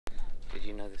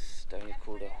you know this stone is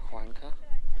called a huanca?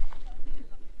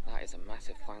 That is a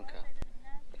massive huanca,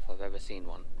 if I've ever seen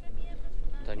one.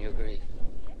 Don't you agree?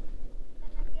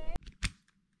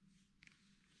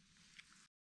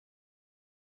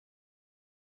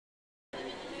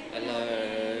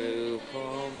 Hello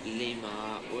from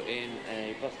Lima. We're in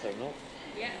a bus terminal.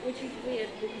 Yeah, which is weird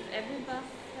because every bus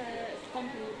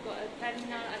company's got a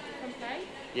terminal at a different place.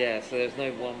 Yeah, so there's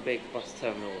no one big bus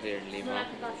terminal here in It's Lima. not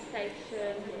like a bus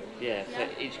station. Yeah, so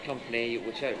each company,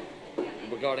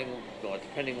 depending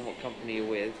on what company you're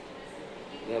with,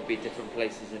 there'll be different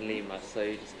places in Lima, so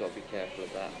you just got to be careful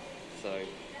of that. So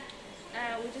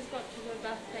we just got to the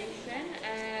bus station.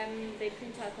 They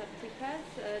print out our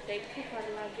tickets. They took our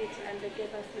luggage and they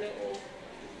gave us a little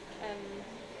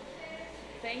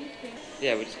thing.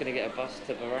 yeah, we're just going to get a bus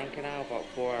to Barranca now, about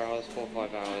 4 hours, 4 or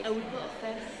 5 hours. Oh, we've got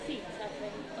first seats, I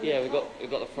think. Yeah, we've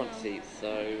got the front seats,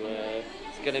 so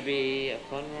it's going to be a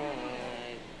fun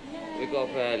ride. Yeah. We got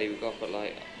up early. We got up at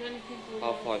like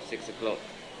 5:30, 6 o'clock.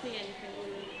 See anything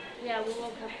really. Yeah, we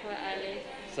woke up quite early.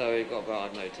 So we got about,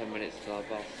 I don't know, 10 minutes to our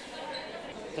bus.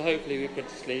 So hopefully we could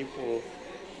sleep or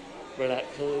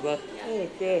relax on the bus. Oh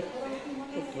god,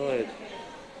 I'm tired.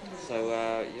 So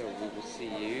yeah, we will see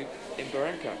you in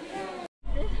Barranca.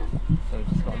 So we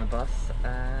just got on the bus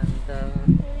and I'm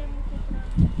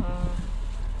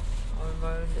in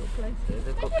my own little place here.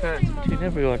 They've got curtains between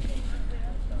everyone.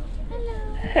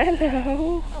 Hello.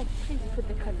 Hello. Oh, please put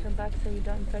the curtain back so you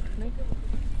don't infect me.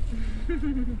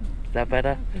 Is that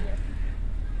better? Yes.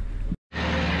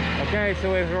 Okay,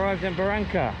 so we've arrived in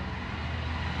Barranca.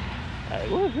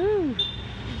 Woohoo!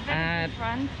 And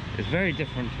it's very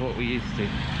different to what we're used to,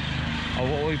 or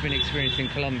what we've been experiencing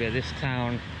in Colombia. This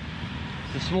town,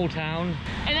 it's a small town.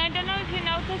 And I don't know if you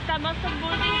noticed that most of the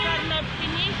buildings are not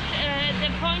finished. The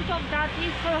point of that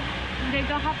is they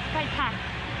don't have to pay tax.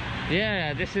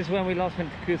 Yeah, this is when we last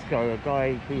went to Cusco. A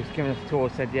guy who was giving us a tour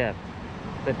said, yeah,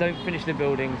 they don't finish the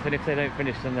buildings, and if they don't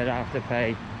finish them, they don't have to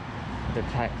pay the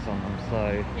tax on them.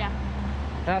 So yeah,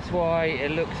 that's why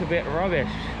it looks a bit rubbish.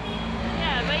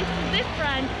 Yeah, but it's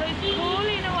different, so it's cool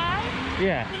in a way.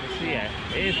 Yeah,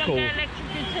 it is cool.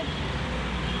 Electrocuted.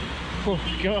 Oh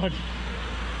god.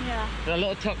 Yeah. There are a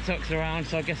lot of tuk-tuks around,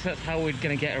 so I guess that's how we're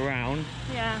going to get around.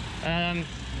 Yeah.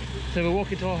 So we're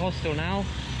walking to our hostel now,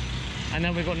 and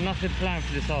then we've got nothing planned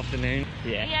for this afternoon.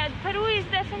 Yeah. Yeah, Peru is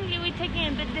definitely, we're taking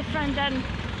a bit different than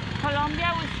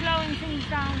Colombia. We're slowing things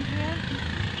down here.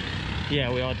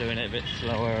 Yeah, we are doing it a bit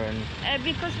slower, and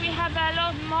because we have a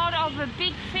lot more of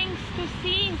big things to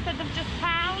see instead of just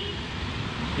towns.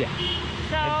 Yeah.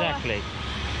 So, exactly.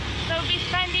 So we'll be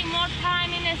spending more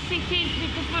time in the cities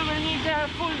because we will need a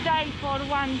full day for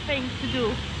one thing to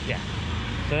do. Yeah.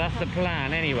 So that's the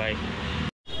plan anyway.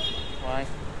 Why?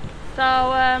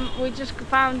 So we just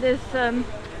found this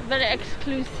very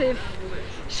exclusive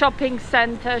shopping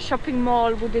center, shopping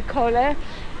mall, would you call it?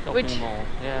 Which mall.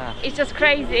 Yeah. It's just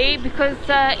crazy because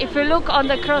if you look on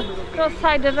the cross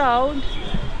side of the road,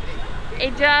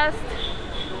 it's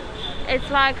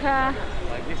like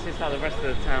this is how the rest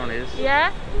of the town is.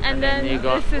 Yeah, and then you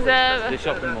got this is the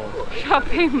shopping mall.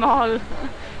 Shopping mall.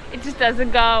 It just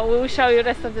doesn't go. We'll show you the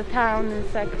rest of the town in a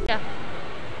sec. Yeah.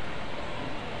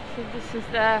 So this is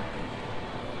the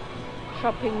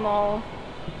shopping mall,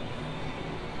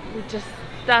 which just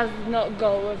does not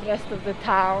go with the rest of the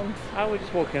town. Oh, we're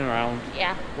just walking around.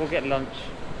 Yeah. We'll get lunch.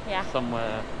 Yeah.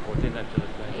 Somewhere, or dinner to the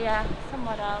thing. Yeah,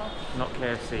 somewhere else. Not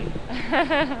KFC.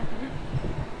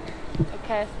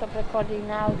 Okay, stop recording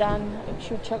now, then we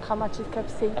should check how much is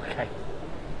KFC. Okay.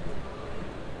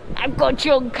 I've got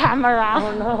you on camera.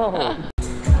 Oh no.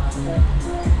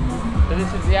 So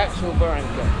this is the actual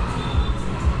Barranca.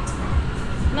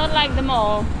 Not like the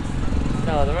mall.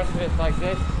 No, the rest of it's like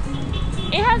this.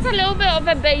 It has a little bit of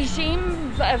a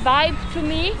Beijing vibe to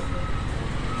me.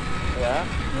 Yeah?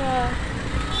 Yeah.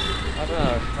 I don't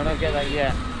know. I don't get that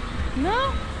yet.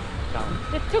 No? No.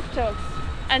 The tuk-tuks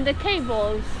and the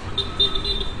cables.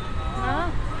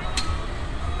 No?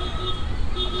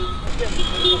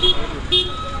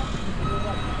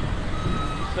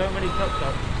 So many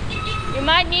tuk-tuks. You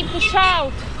might need to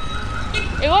shout.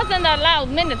 It wasn't that loud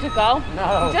a minute ago.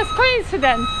 No. Just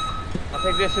coincidence. I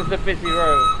think this is the busy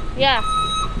road. Yeah.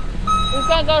 We're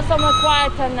gonna go somewhere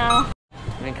quieter now.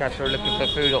 Me and Kasia are looking for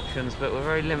food options, but we're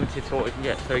very limited to what we can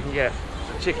get. So we can get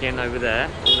some chicken over there,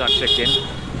 all that chicken.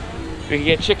 We can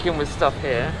get chicken with stuff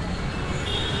here.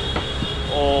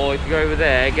 Or if you go over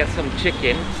there, get some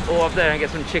chicken. Or up there and get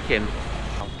some chicken.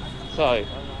 So,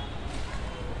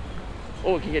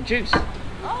 or we can get juice.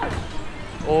 Oh.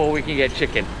 Or we can get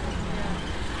chicken.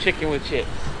 Chicken with chips.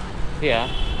 Yeah.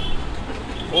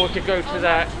 Or we could go to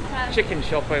that chicken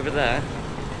shop over there.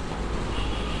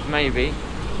 maybe.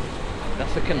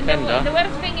 That's a And contender. the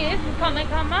worst thing is we can't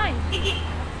make our mind.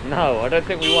 No, I don't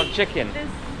think we want chicken.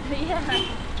 Yeah.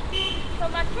 So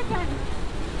much chicken.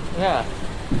 Yeah.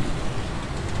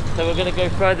 So we're going to go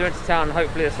further into town.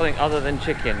 Hopefully there's something other than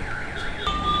chicken.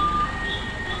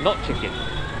 Not chicken.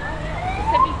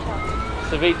 Ceviche.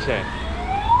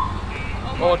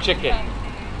 Ceviche. Or chicken.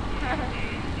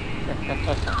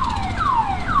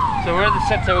 So we're at the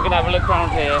centre, we're going to have a look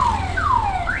around here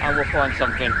and we'll find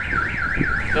something.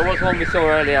 There was one we saw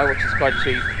earlier which is quite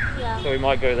cheap, Yeah. so we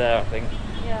might go there I think.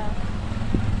 Yeah.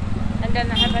 And then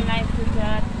have a nice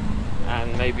dessert.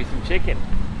 And maybe some chicken.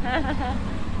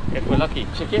 If we're lucky.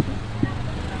 Chicken?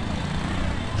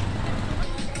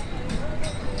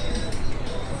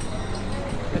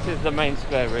 This is the main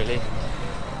square really.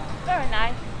 Very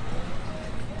nice.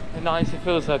 Nice, it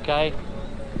feels okay.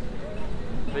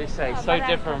 But you say, so Barranca,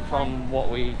 different from what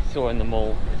we saw in the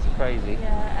mall. It's crazy.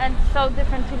 Yeah, and so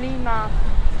different to Lima.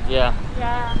 Yeah.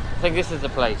 Yeah. I think this is the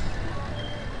place.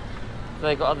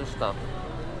 They got other stuff.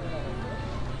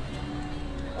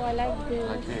 Oh, I like this.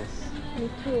 Like this. Me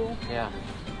too. Yeah.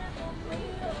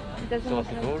 It doesn't So what's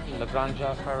look it called? La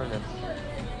Granja Perilous.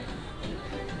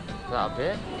 Is that a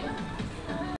bit?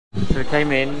 So we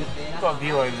came in, got a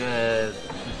view over the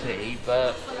city,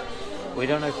 but we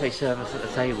don't know if they serve us at the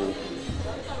table.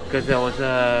 Because there was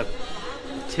a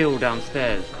till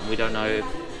downstairs, and we don't know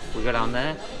if we go down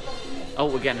there. Oh,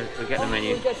 we're getting the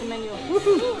menu. We get the menu.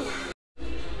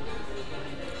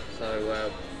 So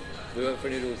we went for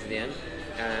noodles in the end,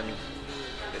 and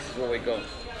this is what we got: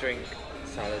 drink,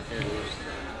 salad, noodles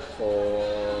for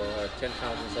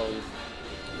 10,000 sols,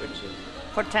 which is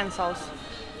For 10 sols.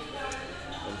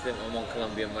 I'm on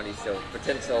Colombian money still. For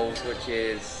 10 sols, which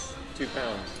is £2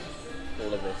 for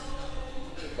all of this.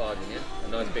 Bargain, yeah?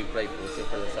 A nice big plate for us to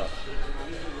fill us up.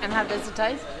 And how does it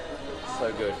taste?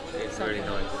 So good. It's really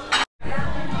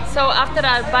nice. So after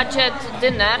our budget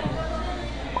dinner,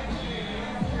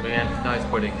 We had nice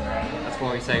pudding. That's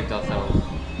what we saved ourselves.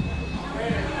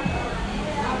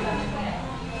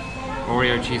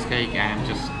 Oreo cheesecake and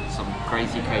just some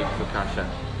crazy cake for Kasha.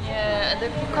 yeah, the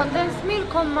condensed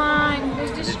milk on mine was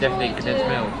It's destroyed. definitely condensed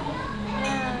milk.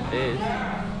 Yeah. It is.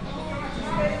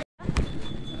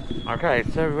 Okay,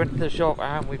 so we went to the shop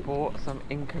and we bought some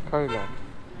Inca Cola.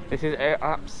 This is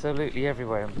absolutely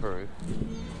everywhere in Peru.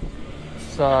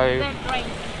 So Then drink.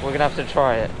 we're gonna have to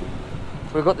try it.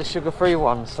 We've got the sugar-free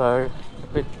one, so a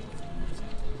bit.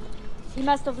 He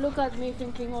must have looked at me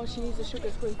thinking, oh, she needs a sugar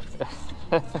free.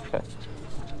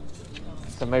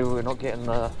 So maybe we're not getting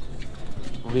the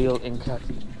real Inca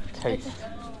taste.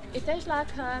 It tastes like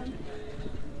the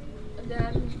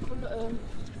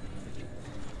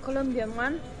Colombian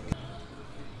one.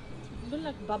 A bit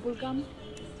like bubble gum.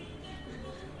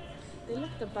 They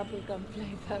like the bubble gum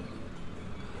flavor.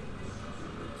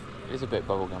 It is a bit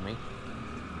bubblegummy.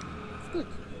 It's good.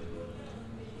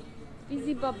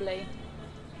 Easy bubbly.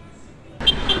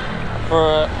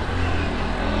 For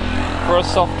a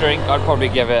soft drink, I'd probably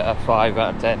give it a 5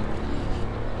 out of 10.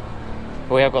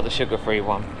 But we have got the sugar-free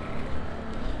one,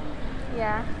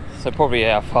 Yeah. so probably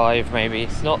a 5 maybe.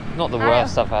 It's not the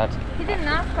worst I've had. He didn't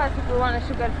ask us if we want a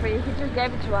sugar free. He just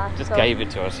gave it to us. Just so gave it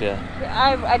to us, yeah.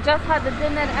 I just had the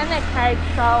dinner and a cake,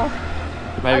 so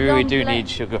Maybe we don't do like- need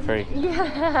sugar-free.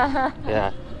 yeah.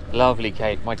 Yeah, lovely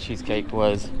cake. My cheesecake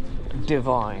was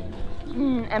divine.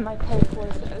 And my cake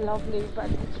was lovely, but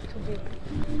it's too big.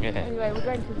 Yeah. Anyway, we're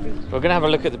going to the beach. We're gonna have a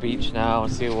look at the beach now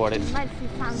and see what it's. We might see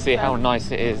sunset. See how nice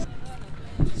it is.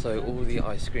 So all the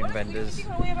ice cream vendors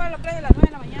have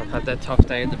had their tough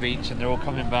day at the beach and they're all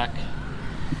coming back.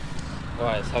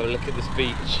 Alright, let's have a look at this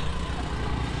beach.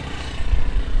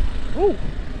 Woo!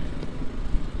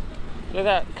 Look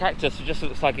at that cactus, it just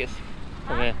looks like it's...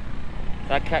 Come here.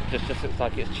 That cactus just looks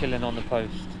like it's chilling on the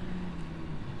post.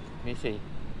 Can you see?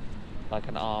 Like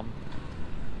an arm.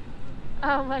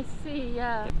 Oh, I see,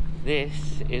 yeah.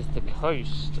 This is the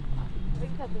coast. Look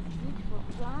at this beautiful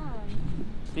plant.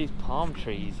 These palm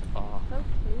trees are So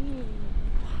clean.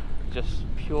 just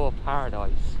pure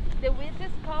paradise. The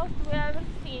weirdest coast we ever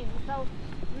seen. So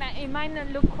it might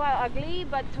not look quite ugly,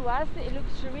 but to us it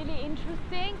looks really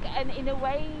interesting and in a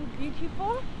way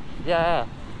beautiful. Yeah,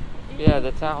 yeah,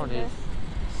 the town is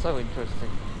so interesting.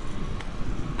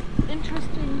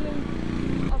 Interestingly,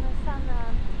 on a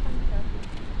sunset.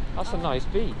 That's a nice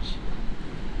beach.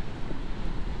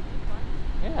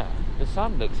 Yeah, the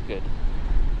sun looks good.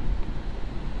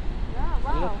 Yeah,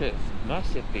 wow. Look at this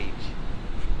massive beach.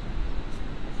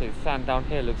 So the sand down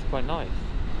here looks quite nice.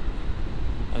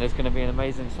 And there's going to be an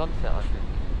amazing sunset, I think.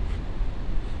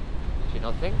 Do you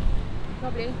not think?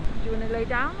 Probably. Do you want to lay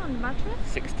down on the mattress?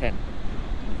 6:10.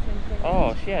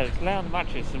 Oh, yeah, just lay on the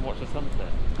mattress and watch the sunset.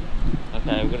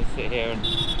 Okay, we're going to sit here and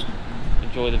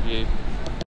enjoy the view.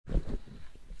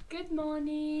 Good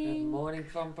morning. Good morning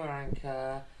from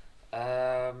Barranca.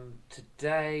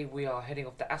 Today we are heading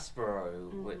off to Aspero,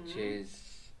 which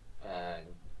is an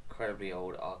incredibly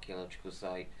old archaeological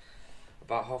site,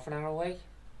 about half an hour away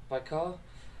by car.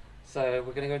 So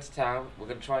we're going to go into town. We're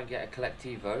going to try and get a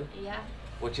colectivo,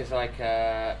 which is like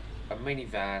a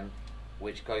minivan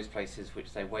which goes places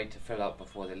which they wait to fill up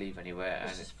before they leave anywhere,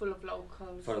 and it's full of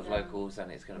locals. Full of locals,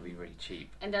 and it's going to be really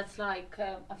cheap. And that's like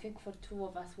I think for two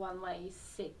of us one way is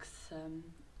 $2.50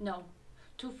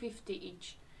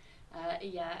 each.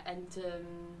 And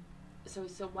so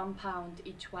it's £1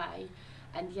 each way.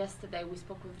 And yesterday we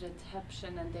spoke with the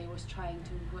reception, and they was trying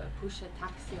to push a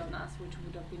taxi on us, which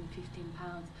would have been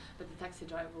 £15, but the taxi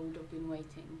driver would have been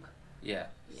waiting. Yeah.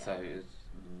 So it was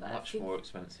much more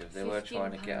expensive. They were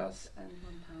trying to get us. And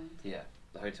 £1. Yeah,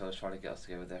 the hotel was trying to get us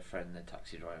to go with their friend, the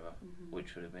taxi driver,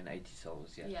 which would have been 80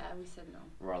 sols. Yeah. Yeah, we said no.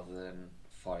 Rather than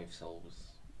 5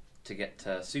 sols to get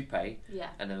to Supe.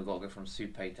 Yeah. And then we've got to go from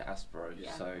Supe to Aspero.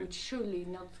 Yeah. So which surely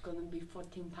not going to be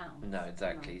 £14. No,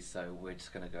 exactly. No. So we're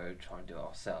just going to go try and do it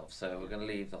ourselves. So we're going to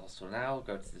leave the hostel now,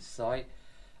 go to the site.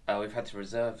 We've had to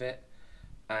reserve it.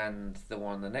 And the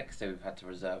one the next day we've had to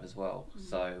reserve as well.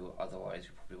 So otherwise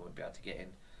we probably won't be able to get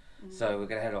in. So we're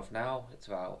going to head off now. It's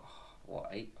about,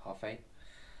 half 8?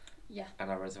 Yeah. And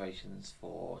our reservation's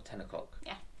for 10 o'clock.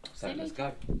 Yeah. So let's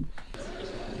go.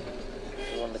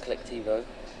 We're on the colectivo.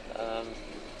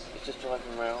 It's just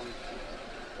driving around,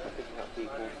 picking up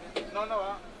people. There's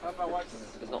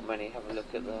not many. Have a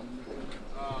look at the...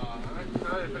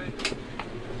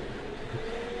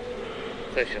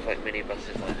 So it's just like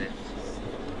minibuses like this.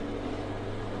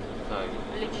 So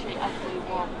literally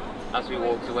as we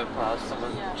walked, we went past,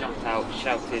 someone jumped out,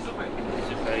 shouted, and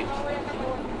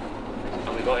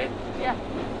we got in. Yeah.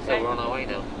 So we're on our way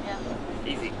now. Yeah.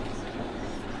 Easy.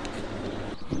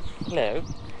 Hello.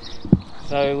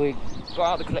 So we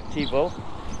got out the colectivo.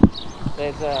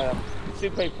 There's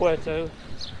Supe Puerto,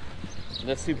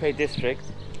 the Supe district.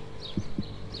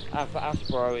 And for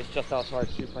Aspero, it's just outside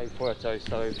Supe Puerto,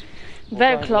 so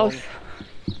very close. Along.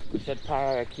 We said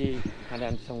para aquí, and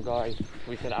then some guy,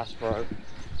 we said Aspero.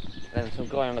 And then some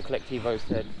guy on the colectivo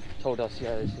told us,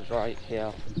 yeah, this is right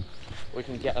here. We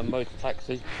can get a motor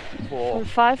taxi for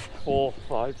 5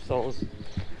 sols.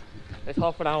 It's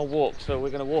half an hour walk, so we're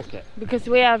going to walk it. Because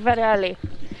we are very early.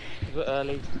 A bit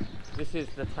early. This is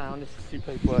the town, this is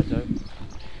Supe Puerto.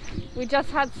 We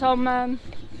just had some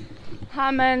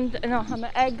ham and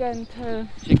egg and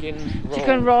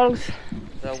chicken rolls.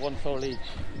 They're 1 sol each,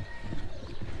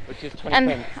 which is 20 and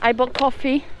pence. I bought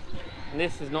coffee. And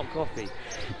this is not coffee.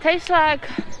 Tastes like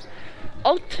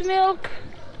oat milk.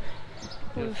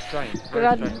 It's strange.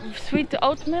 Very strange. Sweet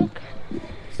oat milk.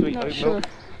 Sweet oat milk.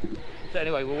 So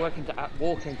anyway, we're walking to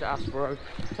Aspero.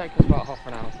 Take us about half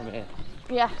an hour from here.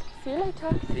 Yeah. See you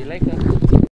later. See you later.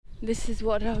 This is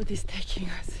what road is taking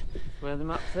us. Where the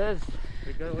map says.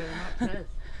 We go where the map says.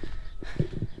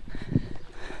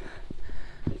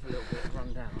 It's a little bit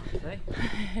run down, I'd say.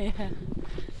 Yeah.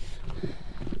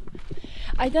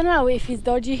 I don't know if it's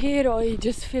dodgy here or it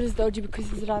just feels dodgy because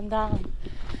it's run down.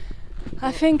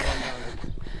 I think.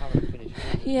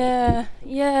 Yeah,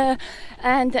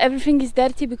 and everything is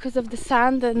dirty because of the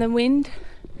sand and the wind.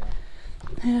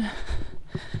 Yeah.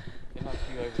 It must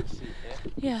be over the sea here.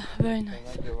 Yeah, very nice. There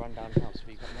might be a rundown house,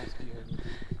 but you got nice view over.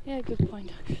 Yeah, good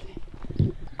point actually.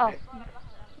 Oh,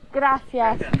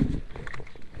 gracias.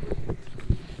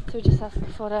 So we just asked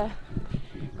for a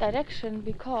direction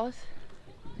because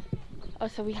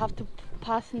also we have to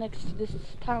pass next to this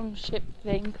township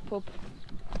thing pub.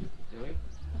 Do we?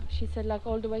 She said like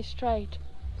all the way straight.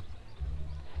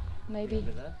 Maybe.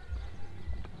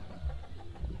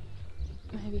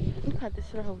 Maybe. Look at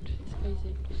this road. It's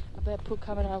crazy. I better put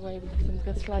camera away because I'm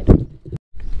gonna slide.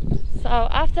 So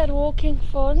after walking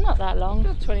for not that long,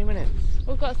 20 minutes.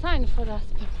 We've got a sign for us.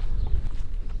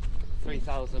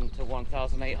 3,000 to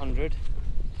 1,800.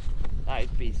 That is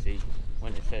BC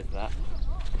when it says that.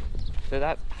 So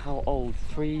that's how old?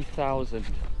 3,000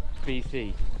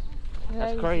 BC.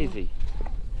 That's crazy.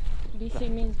 BC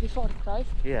means before Christ.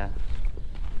 Yeah.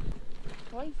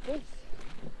 What is this? Do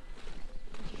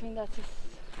you think that's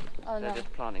oh They're no.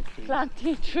 just planting trees.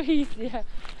 Planting trees, yeah.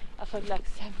 I thought like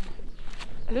 7.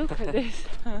 Look at this.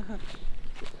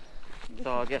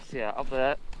 So I guess up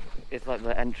there it's like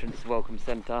the entrance welcome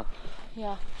centre.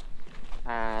 Yeah.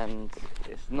 And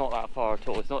it's not that far at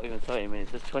all. It's not even 30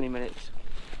 minutes. It's 20 minutes.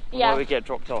 Yeah. Where we get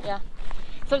dropped off. Yeah.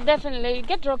 So definitely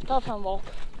get dropped off and walk.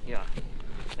 Yeah.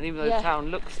 And even though the town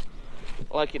looks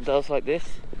like it does like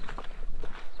this,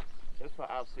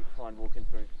 like absolutely fine walking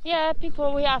through. Yeah,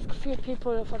 we asked a few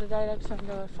people for the direction,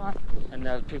 they were fine.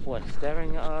 And people weren't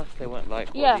staring at us, they weren't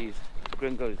like, what are these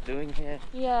gringos doing here?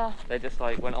 Yeah. They just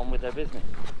like went on with their business.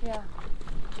 Yeah.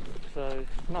 So,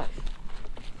 nice.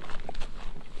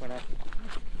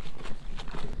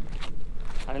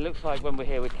 And it looks like when we're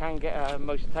here we can get a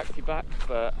motor taxi back,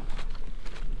 but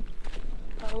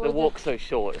the walk's so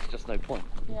short, it's just no point.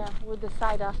 Yeah, we'll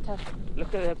decide after.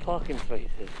 Look at their parking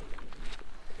spaces.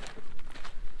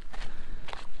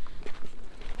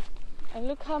 And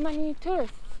look how many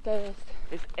tourists there is.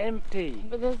 It's empty.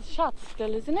 But there's shut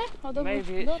still, isn't it? Although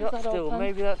maybe it's shut still, open.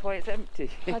 Maybe that's why it's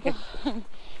empty.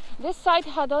 This site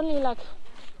had only like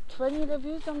 20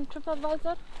 reviews on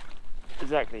TripAdvisor.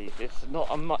 Exactly, it's not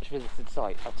a much visited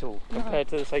site at all compared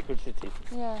to the Sacred City.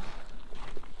 Yeah.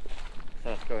 So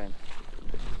let's go in.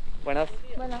 Buenos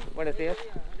días.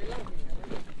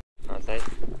 Nice.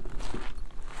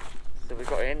 So we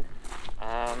got in.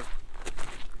 How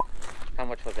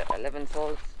much was it? 11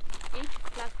 sols? Each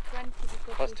plus 20.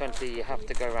 Plus 20, you have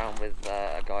to go around with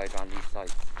a guide around these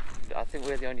sites. I think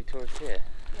we're the only tourists here.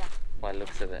 Yeah. By the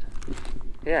looks of it.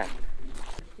 Yeah.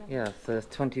 Yeah, so there's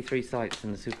 23 sites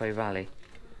in the Supe Valley.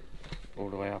 All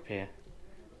the way up here.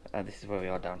 This is where we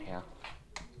are down here.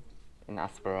 In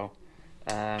Aspero.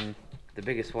 The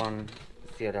biggest one,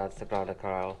 Ciudad Sagrada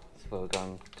Caral. That's where we're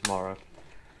going tomorrow.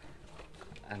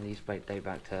 And these date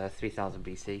back to 3000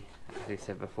 BC, as we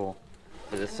said before.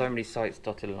 But there's so many sites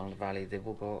dotted along the valley, they've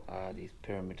all got these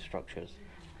pyramid structures.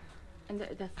 And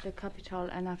that's the capital,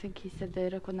 and I think he said they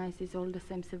recognize it's all the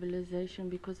same civilization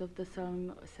because of the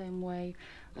same way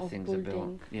of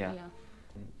building. Yeah.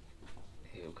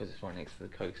 Because it's right next to the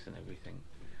coast and everything.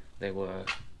 They were,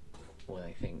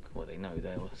 they know,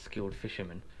 they were skilled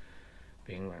fishermen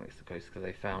being right next to the coast because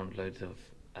they found loads of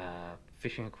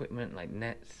fishing equipment like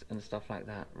nets and stuff like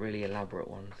that, really elaborate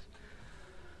ones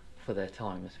for their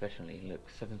time especially. Look,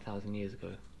 7,000 years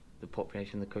ago the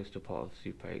population in the coastal part of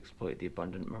Supe exploited the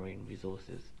abundant marine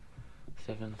resources.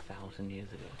 7,000 years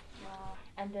ago. Wow.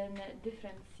 And then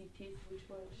different cities which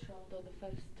were shown on the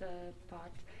first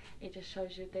part, it just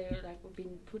shows you they're like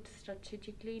been put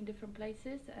strategically in different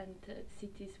places, and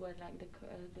cities where like the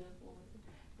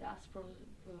Aspero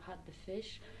had the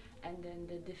fish, and then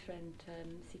the different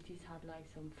cities had like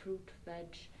some fruit,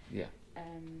 veg,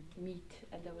 meat,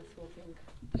 and they were swapping.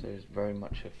 So it's very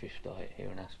much a fish diet here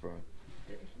in Aspero.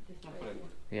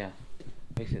 Yeah.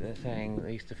 Basically they're saying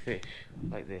they used to fish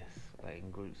like this, like in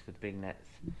groups with big nets.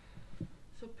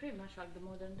 So pretty much like the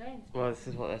modern day. Well, this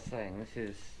is what they're saying. This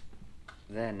is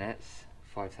their nets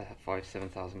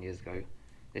 7,000 years ago.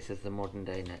 This is the modern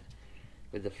day net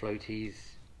with the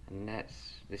floaties and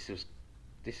nets. This is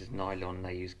nylon,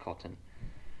 they use cotton,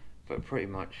 but pretty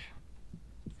much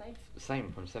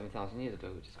same from 7,000 years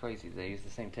ago, which is crazy. They use the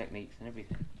same techniques and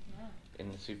everything. In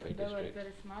the Supe district. They were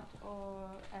very smart, or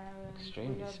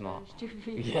extremely smart.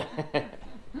 Yeah.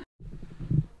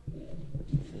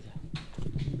 This is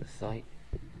the site.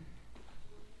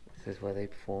 This is where they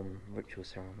perform ritual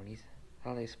ceremonies.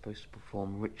 How are they supposed to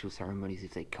perform ritual ceremonies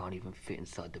if they can't even fit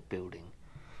inside the building?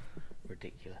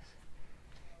 Ridiculous.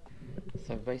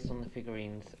 So based on the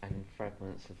figurines and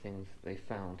fragments of things they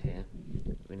found here,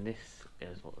 I mean, this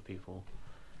is what the people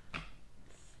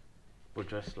were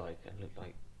dressed like and looked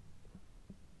like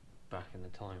back in the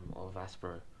time of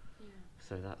Aspero. Yeah.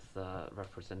 So that's the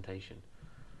representation.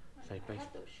 I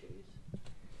had those shoes.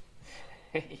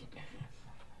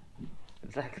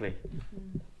 Exactly.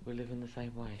 We live in the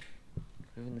same way.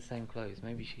 We live in the same clothes.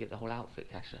 Maybe you should get the whole outfit,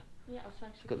 Kasha. Yeah, I was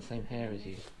actually. Got the same hair as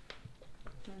you.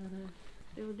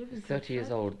 They were living 30 years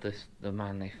old. The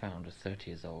man they found was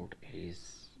 30 years old.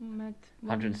 He's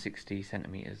 160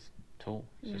 centimeters tall.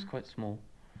 So it's quite small.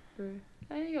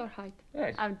 Your height.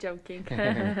 Yeah, I'm joking.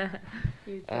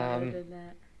 You're taller than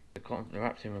that. They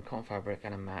wrapped him in cotton fabric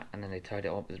and a mat, and then they tied it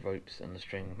up with ropes and the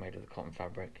string made of the cotton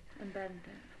fabric. And then.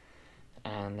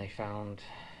 And they found.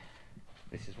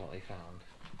 This is what they found.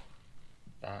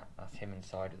 That's him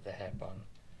inside with the hair bun.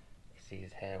 You see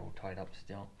his hair all tied up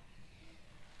still.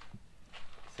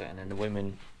 So, and then the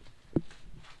women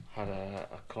had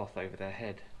a cloth over their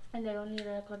head. And they only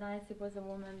recognized it was a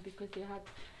woman because they had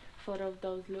thought of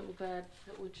those little beds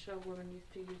which women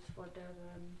used to use for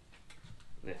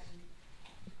their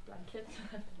blankets.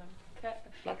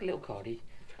 Like a little cardi.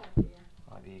 Yeah.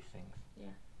 Like these things.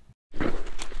 Yeah.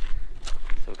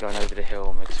 So we're going over the hill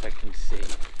and we're expecting to see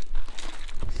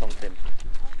something.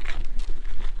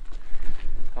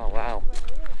 Oh wow.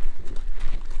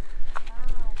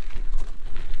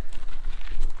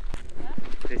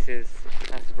 This is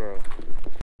Aspero.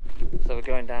 So we're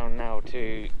going down now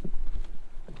to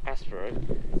Aspero,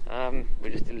 We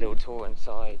just did a little tour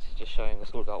inside, just showing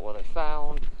us all about what they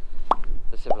found,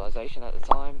 the civilization at the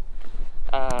time.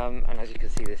 And as you can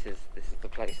see, this is the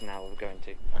place now we're going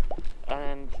to.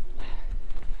 And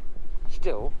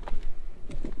still,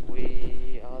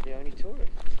 we are the only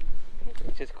tourists,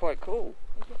 which is quite cool,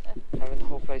 having the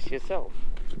whole place to yourself.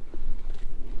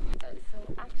 So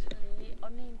actually,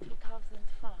 only in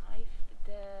 2005,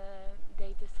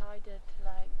 they decided,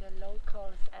 like the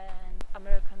locals and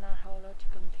American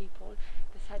archaeological people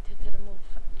decided to remove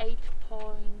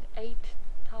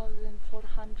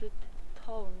 8,400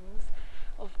 tons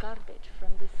of garbage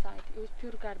from this site. It was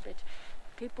pure garbage.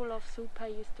 People of Supa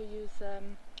used to use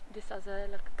this as a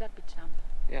like garbage dump.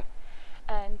 Yeah.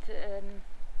 And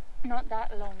not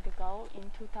that long ago,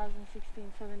 in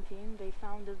 2016-17, they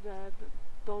found the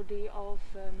body of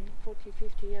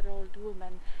 40-50-year-old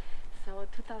woman. So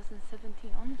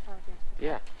 2017, only 5 years ago.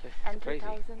 Yeah, and crazy.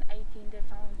 2018 they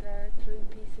found 3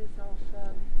 pieces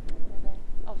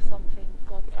of something.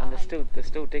 God's And eye. they're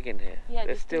still digging here. Yeah,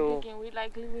 they're still digging. We're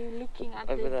looking at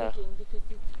over the there. digging because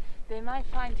they might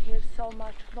find here so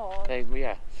much more.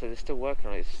 Yeah, so they're still working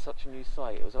on it. It's such a new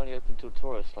site. It was only open to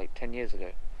tourists like 10 years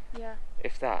ago. Yeah.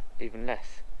 If that, even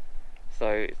less.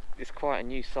 So it's quite a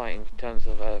new site in terms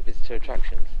of visitor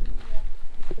attractions. Yeah.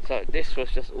 So this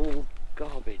was just all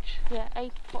garbage. Yeah,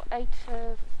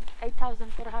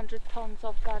 8,400 tons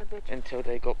of garbage. Until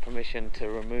they got permission to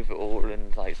remove it all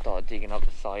and like start digging up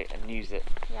the site and use it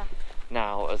Yeah.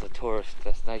 now as a tourist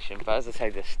destination. But as I say,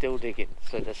 they're still digging,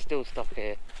 so there's still stuff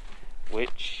here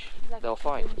which Like they'll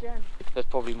find. gem. There's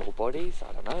probably more bodies,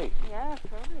 I don't know. Yeah,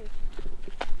 probably.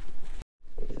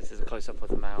 This is a close-up of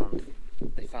the mound.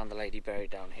 They found the lady buried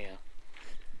down here.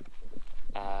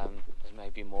 There's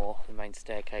maybe more. The main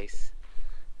staircase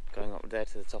going up there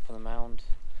to the top of the mound.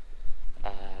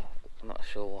 I'm not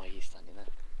sure why he's standing there,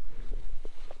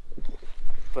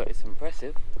 but it's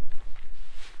impressive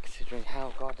considering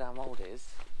how goddamn old it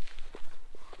is.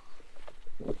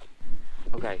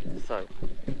 Okay, so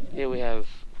here we have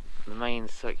the main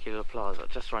circular plaza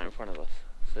just right in front of us.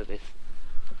 So this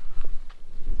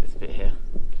bit here,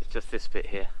 it's just this bit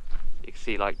here. You can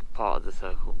see like part of the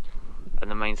circle,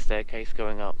 and the main staircase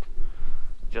going up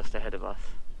just ahead of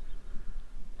us.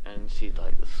 And see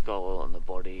like the skull and the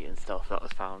body and stuff that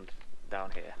was found down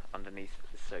here underneath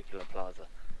the circular plaza.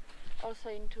 Also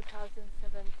in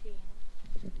 2017,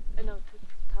 no,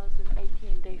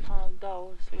 2018, they found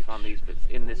those. They found these bits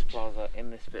in this plaza, in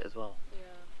this bit as well.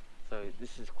 Yeah. So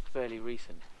this is fairly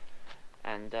recent.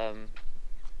 And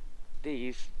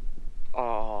these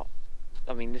are,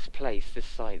 I mean, this place, this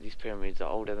site, these pyramids are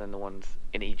older than the ones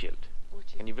in Egypt.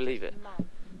 Can you believe it? Mad.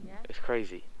 Yeah. It's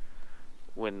crazy.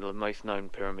 When the most known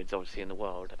pyramids obviously in the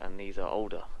world, and these are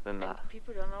older than And that.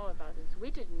 people don't know about this. We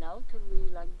didn't know till we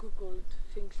like googled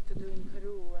things to do in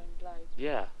Peru and like.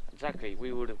 Yeah, exactly.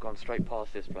 We would have gone straight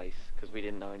past this place because we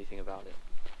didn't know anything about it.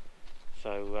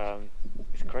 So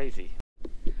it's crazy.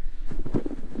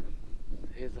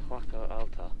 Here's the Huaca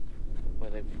Altar, where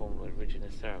they performed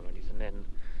indigenous ceremonies, and then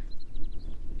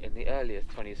in the earliest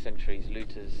 20th centuries,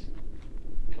 looters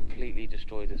completely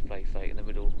destroyed this place. Like in the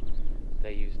middle,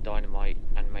 they used dynamite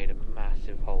and made a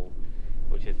massive hole,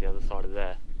 which is the other side of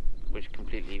there, which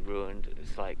completely ruined.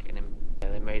 It's like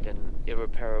they made an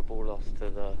irreparable loss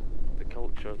to the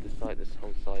culture of the site. This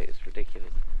whole site is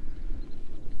ridiculous.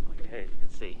 Like here you can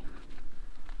see,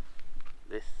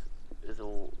 this is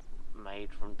all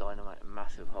made from dynamite, a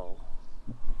massive hole.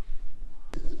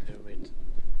 This is a pyramid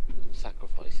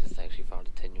sacrifices. They actually found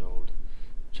a 10-year-old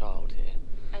child here.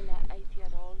 And an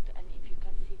 8-year-old, and if you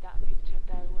can see that picture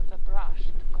there with a brush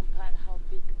to compare how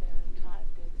big the child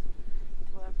is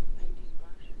to a painting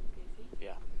brush. Do you see?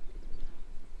 Yeah.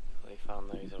 They found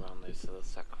those around those sort of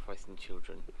sacrificing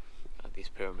children at these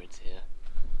pyramids here.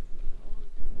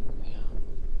 Yeah.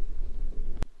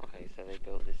 Okay, so they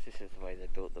built this. This is the way they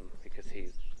built them because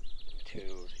these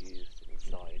materials used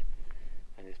inside,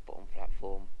 and this bottom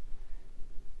platform,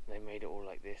 they made it all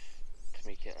like this to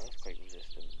make it earthquake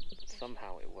resistant. But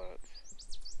somehow it works,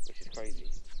 which is crazy.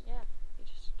 Yeah, it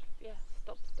just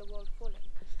stops the wall falling.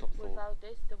 Without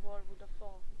this, the wall would have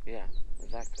fallen. Yeah,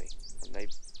 exactly. And they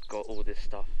got all this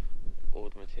stuff, all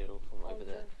the material from over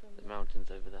there, the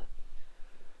mountains over there.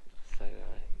 So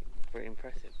very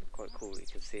impressive, quite cool. You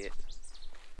can see it.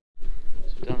 So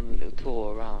we've done a little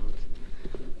tour around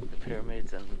the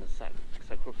pyramids and the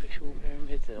sacrificial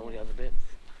pyramids and all the other bits.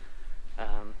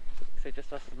 So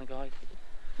just us and the guide.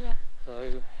 Yeah.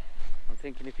 So I'm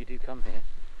thinking if you do come here,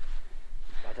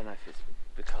 I don't know if it's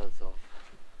because of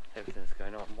everything that's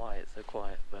going on, why it's so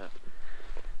quiet, but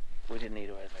we didn't need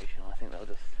a reservation. I think they were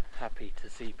just happy to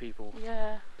see people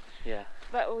Yeah.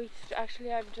 But we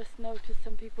actually, I've just noticed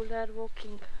some people there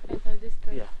walking at a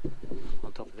distance. Yeah,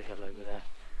 on top of the hill over there.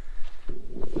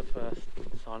 That's the first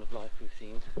sign of life we've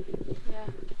seen. Yeah.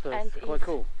 So and it's quite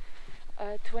cool.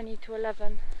 20 to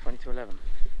 11. 20 to 11.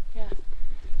 Yeah.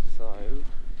 So,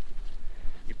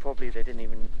 they didn't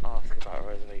even ask about a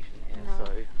reservation here. No.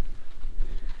 So,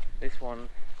 this one,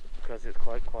 because it's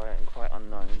quite quiet and quite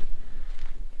unknown,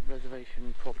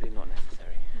 reservation probably not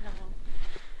necessary.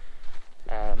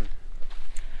 No.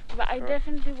 But I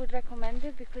definitely would recommend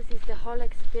it because it's the whole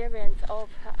experience of,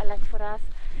 like for us,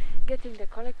 getting the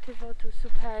colectivo to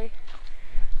Supay,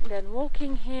 then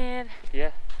walking here.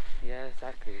 Yeah,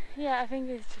 exactly. Yeah, I think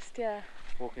it's just,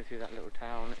 walking through that little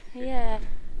town.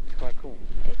 It's quite cool.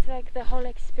 It's like the whole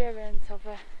experience of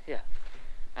a... Yeah.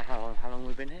 And how long have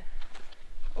we been here?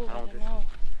 Oh, I don't know.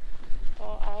 4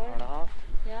 hours? Hour and a half?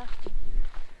 Yeah.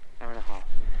 Hour and a half.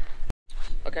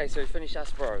 Okay, so we finished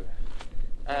Aspero.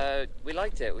 We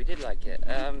liked it, we did like it.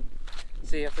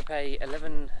 So you have to pay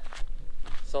 11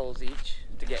 sols each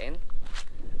to get in,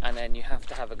 and then you have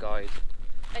to have a guide.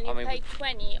 And you pay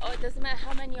 20, or it doesn't matter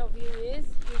how many of you is,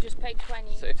 you just pay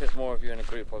 20. So if there's more of you in a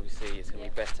group, obviously it's going to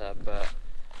be better, but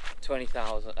 20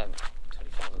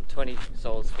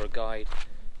 sols for a guide,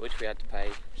 which we had to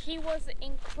pay. He was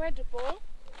incredible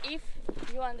if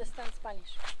you understand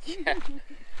Spanish. Yeah.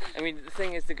 I mean,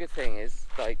 the good thing is,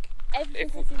 like,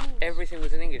 everything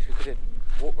was in English, we could have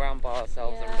walked around by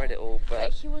ourselves and read it all,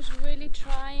 but he was really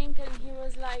trying, and he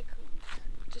was like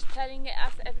just telling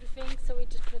us everything, so we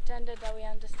just pretended that we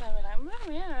understand. We're like,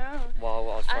 yeah.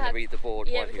 While I was trying to read the board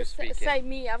while he was speaking. Say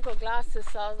me, I've got glasses,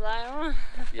 so I was like,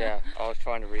 Yeah, I was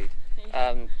trying to read.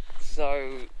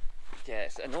 So yeah,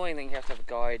 it's annoying that you have to have a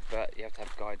guide, but you have to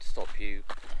have a guide to stop you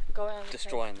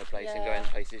destroying the place and going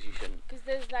places you shouldn't. Because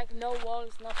there's like no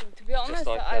walls, nothing. To be honest,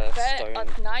 like I bet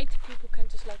at night people can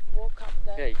just like walk up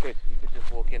there. Yeah, you could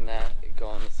just walk in there, go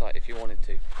on the site if you wanted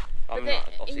to. But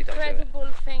the incredible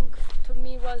thing to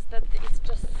me was that it's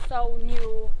just so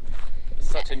new.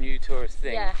 Such a new tourist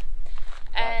thing. Yeah.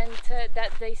 And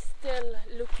that they still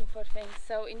looking for things.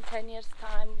 So in 10 years'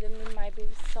 time, there might be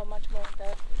so much more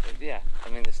there. Yeah, I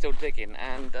mean they're still digging,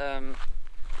 and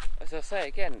as I say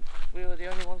again, we were the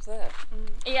only ones there.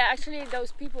 Yeah, actually,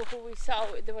 those people who we saw,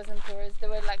 there wasn't tourists. They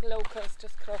were like locals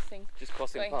just crossing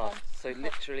past. Home. So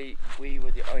literally, we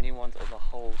were the only ones on the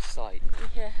whole site.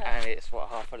 Yeah. And it's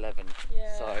 11:30.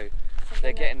 Yeah. So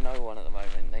they're getting no one at the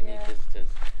moment. They need visitors,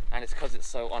 and it's because it's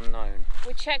so unknown.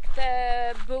 We checked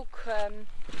the book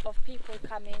of people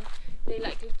coming. They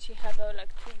like literally have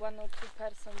one or two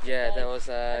persons. Yeah, there was.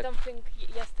 I don't think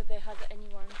yesterday had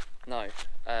anyone. No.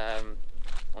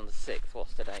 On the 6th,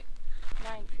 what's today?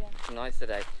 9th, yeah. 9th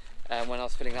today. When I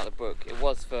was filling out the book, it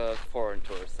was for foreign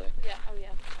tourists though. Yeah, oh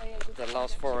yeah. The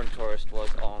last foreign tourist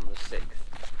was on the 6th.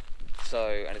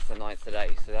 So, and it's the 9th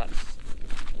today, so that's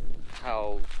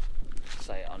how,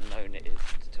 say, unknown it is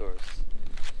to tourists.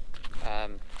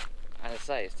 And I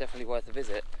say, it's definitely worth a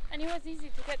visit. And it was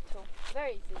easy to get to,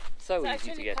 very easy. So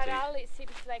easy to get to. Caral, it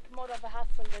seems like more of a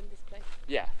hassle than this place.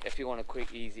 Yeah, if you want a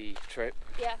quick, easy trip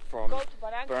from go to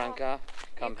Barranca,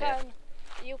 come here.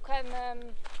 You can,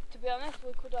 to be honest,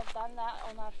 we could have done that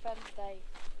on our first day.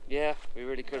 Yeah, we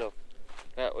really could have.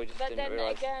 But we just didn't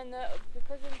realise. But then again,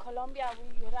 because in Colombia we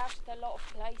rushed a lot of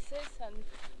places and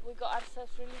we got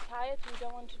ourselves really tired, we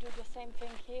don't want to do the same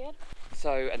thing here.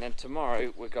 So, and then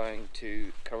tomorrow we're going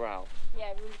to Caral.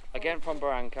 Yeah, really. Again from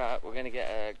Barranca, we're going to get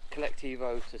a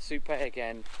colectivo to Supay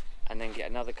again, and then get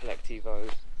another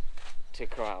colectivo to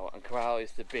Caral. And Caral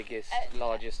is the biggest,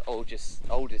 largest, oldest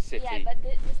city. Yeah, but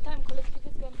this time collective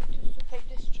is going to be to Supay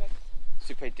district.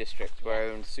 Supay district,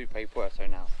 we're in Supay Puerto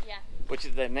now. Yeah. Which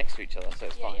is they're next to each other, so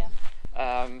it's fine. Yeah.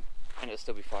 And it'll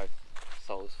still be 5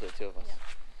 sols for the two of us. Yeah.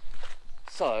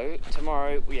 So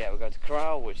tomorrow, we're going to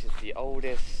Caral, which is the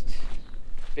oldest,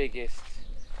 biggest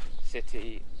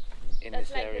city in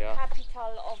this area. That's like the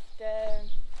capital of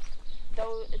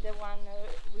the one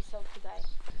we saw today.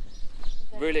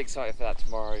 Really excited for that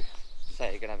tomorrow. So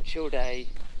you're gonna have a chill day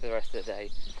for the rest of the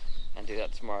day, and do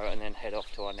that tomorrow, and then head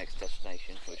off to our next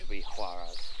destination, which will be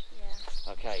Juarez.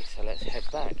 Yeah. Okay, so let's head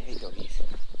back. Hey doggies.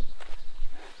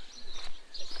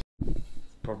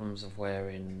 Problems of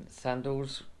wearing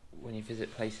sandals when you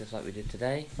visit places like we did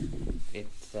today.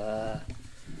 It's look,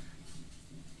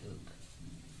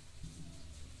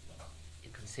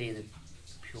 you can see the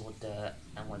pure dirt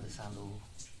and where the sandal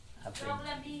have been.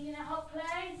 Problem being in a hot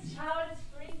place, shower is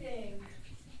freezing.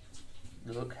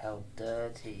 Look how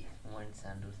dirty I'm wearing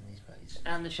sandals in these places.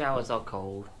 And the showers are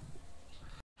cold.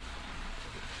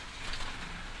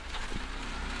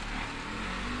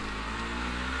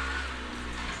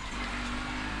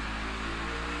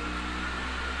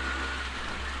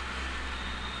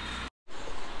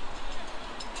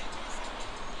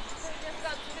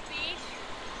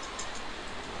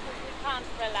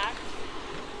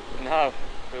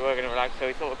 relax, so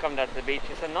we thought we'd come down to the beach.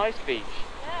 It's a nice beach.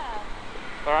 Yeah.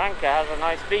 Barranca has a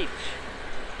nice beach.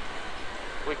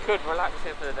 We could relax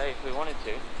here for the day if we wanted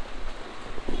to,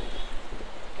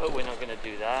 but we're not going to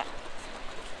do that.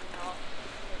 No.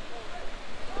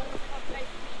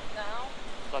 Now.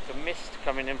 It's like a mist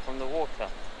coming in from the water.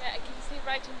 Yeah, I can see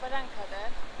right in Barranca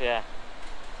there. Yeah.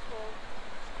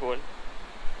 Cool. It's cool.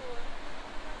 Cool.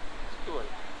 It's cool.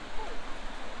 Cool.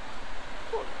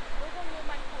 Cool. What's wrong with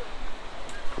my cool?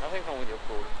 Nothing wrong with your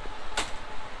cool.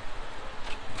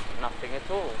 Nothing at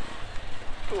all.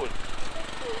 Cool.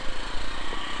 That's cool.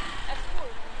 That's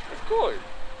cool. It's cool.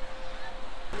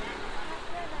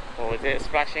 Or is it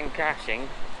splashing, cashing?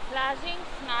 Splashing,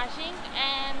 smashing,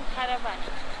 and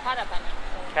caravanning. Caravanning.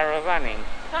 Caravanning.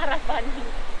 Caravanning.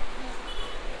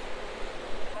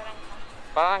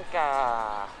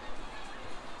 Barranca.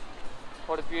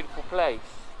 What a beautiful place.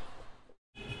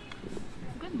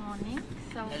 Good morning.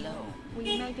 So Hello. we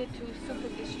made it to Super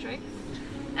District.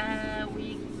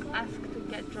 We asked to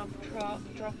get dropped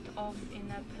off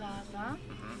in a plaza,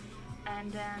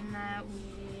 and then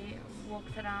we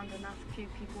walked around and asked a few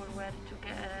people where to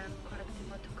get a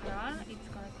colectivo to Caral. It's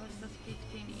gonna cost us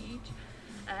 15 each.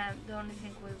 The only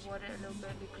thing we worry a little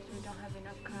bit because we don't have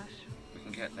enough cash. We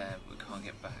can get there, but we can't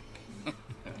get back.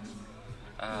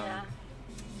 Yeah.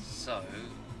 So,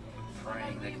 we're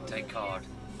praying they can take card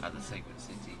at the sacred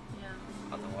city.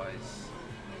 Yeah. Otherwise,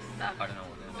 We're stuck. I don't know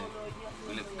what they'll do.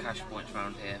 We looked for cash points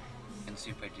around here in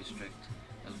Super District.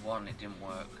 There's one, it didn't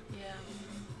work. Yeah.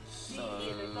 So,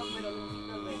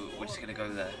 we're just going to go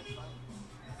there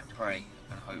and pray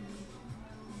and hope.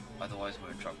 Otherwise,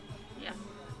 we're in trouble. Yeah.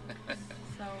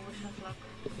 So wish us luck.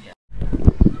 Yeah.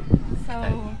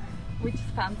 So we just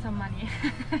found some money.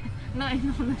 Not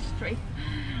in on the street.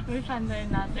 We found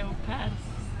in that little purse.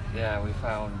 Yeah, we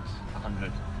found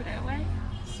 100. Put it away.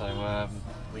 So,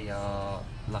 we are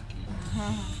lucky.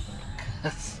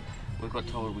 We got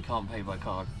told we can't pay by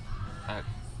card at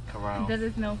Caral. There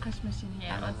is no cash machine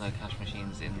here. And there's no cash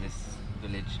machines in this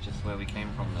village, just where we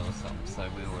came from there was some. So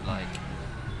we were like,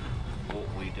 what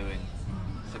are we doing?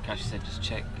 So Cash said just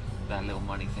check that little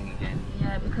money thing again.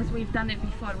 Yeah, because we've done it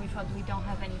before, we thought we don't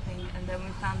have anything, and then we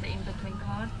found the in-between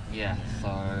card. Yeah,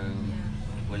 so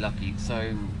we're lucky.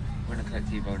 So we're in a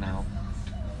colectivo now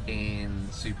in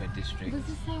Super District. Does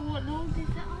it say what road is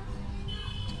it on?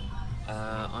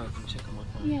 I can check on my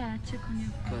phone. Yeah, check on your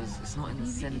phone. Because it's not in the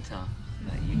centre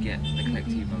that you get the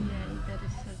colectivo. Yeah, that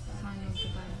is a sign of the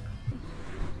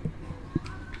bank.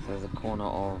 So the corner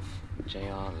of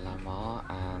JR Lima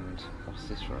and what's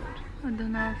this road? I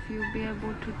don't know if you'll be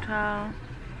able to tell.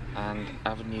 And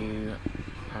Avenue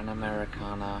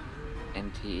Panamericana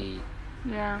NTE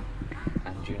Yeah.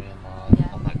 and Junior Mall. Yeah.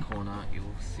 On that corner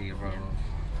you'll see a row of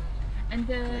And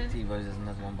the colectivos, there's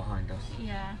another one behind us.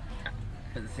 yeah.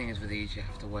 But the thing is with these, you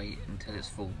have to wait until it's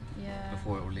full Yeah.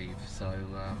 before it will leave. So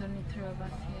There's only 3 of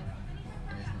us here.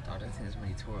 and I don't think there's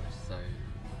many tourists, so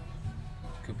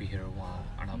could be here a while.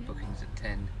 And our booking's at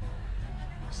 10,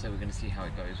 so we're going to see how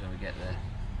it goes when we get there.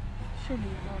 Should be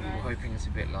We were alright. hoping it's a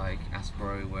bit like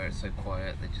Aspero, where it's so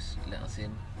quiet they just let us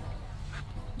in.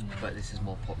 Yeah. But this is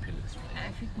more popular, this place.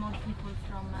 I think more people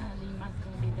from Lima is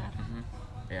going to be there.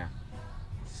 Yeah.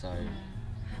 So Yeah.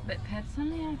 But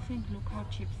personally, I think look how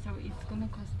cheap. So it's going to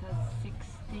cost us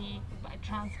 60 by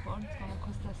transport. It's going to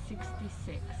cost us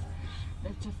 66.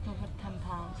 That's just over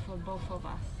 £10 for both of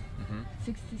us.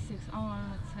 66. Oh,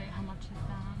 let's say how much is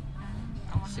that?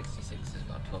 I wanna 66 is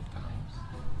about £12.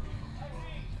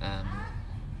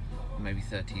 Maybe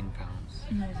 £13.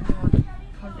 No, it's more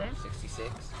for this.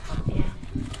 66, Yeah.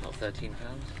 not £13.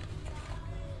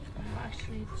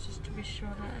 Actually, it's just to be sure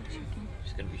that I'm checking.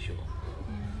 Just going to be sure.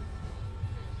 Yeah.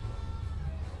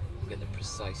 We'll get the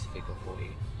precise figure for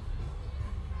you.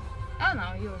 Oh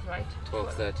no, you was right.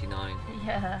 £12.39,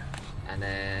 Yeah. and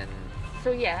then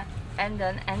So yeah, and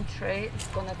then entry is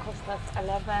gonna cost us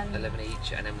 11. 11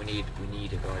 each, and then we need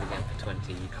a guide again for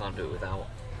 20. You can't do it without.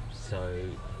 So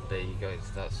there you go.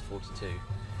 So that's 42.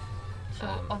 So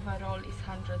overall is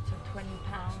 100, so £20.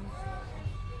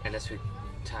 Unless we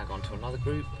tag onto another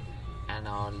group, and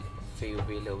our fee will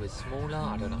be a little bit smaller.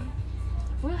 I don't know.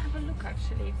 We'll have a look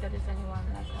actually if there is anyone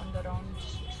like on the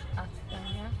lounge at them,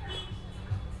 yeah.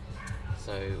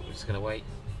 So we're just gonna wait.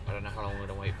 I don't know how long we're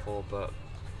gonna wait for, but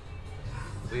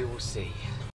we will see.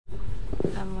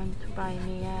 Someone to buy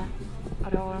me a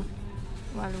roll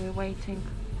while we're waiting.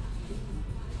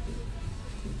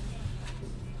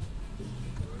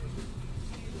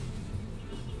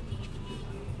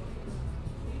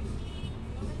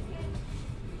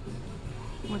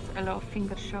 With a lot of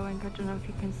fingers showing, I don't know if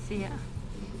you can see it.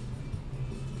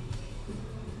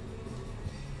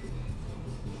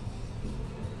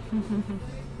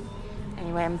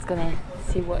 Anyway, I'm just gonna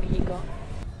see what he got.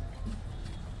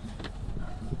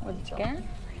 What did you get?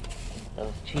 There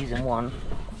was cheese in one.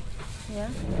 Yeah?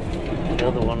 The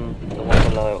other one, the one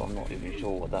below, I'm not even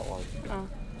sure what that was. Oh,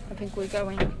 I think we're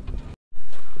going.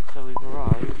 So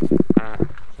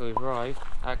we've arrived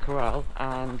at Caral,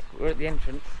 and we're at the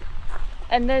entrance.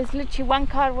 And there's literally one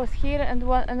car was here and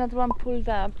another one pulled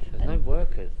up. There's no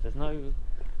workers. There's no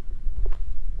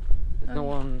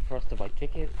one for us to buy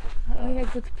tickets. Oh yeah,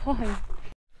 good point.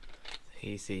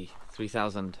 Here you see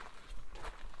 3000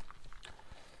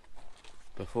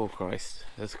 before Christ.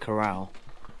 There's Caral.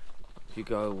 If you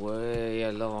go way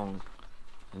along,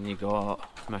 and you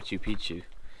got Machu Picchu,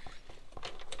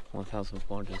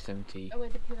 1470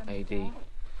 AD.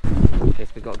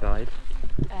 Yes, we got a guide.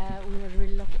 We were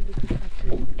really lucky because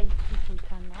actually 8 people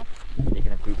turned up. You're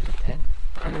gonna groups of 10.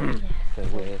 Yeah. So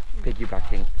we're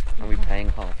piggybacking and we're paying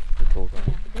half the tour guide.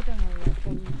 Yeah, they don't know yet, so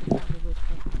we probably will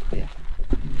pay half. Yeah.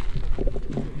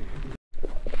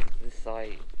 This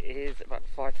site is about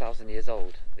 5,000 years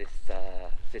old, this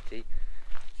city.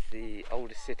 It's the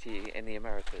oldest city in the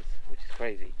Americas, which is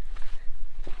crazy.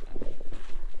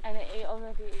 And it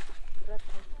already is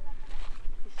breathtaking.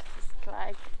 It's just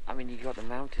like... I mean, you got the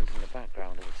mountains in the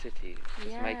background of the city, which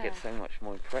just make it Yeah. so much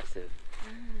more impressive.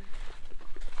 Mm.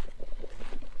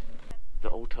 The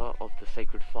altar of the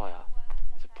sacred fire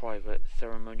is a private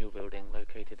ceremonial building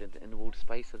located in the walled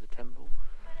space of the temple,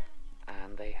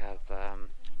 and they have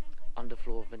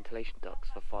underfloor ventilation ducts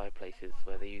for fireplaces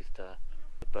where they used to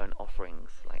burn offerings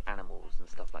like animals and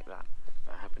stuff like that.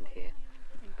 That happened here.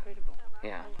 Incredible.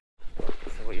 Yeah.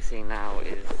 So what you're seeing now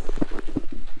is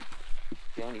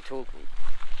the only tour group.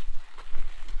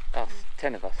 Us,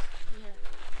 10 of us,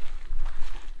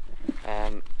 Yeah.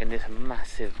 in this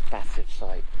massive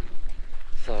site.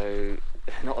 So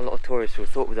not a lot of tourists. We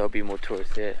thought there would be more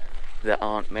tourists here. There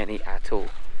aren't many at all.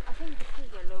 I think this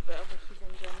is a little bit of a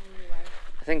hidden gem anyway.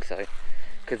 I think so,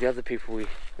 because the other people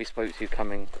we spoke to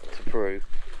coming to Peru,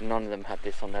 none of them had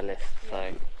this on their list,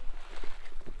 so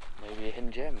maybe a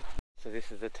hidden gem. So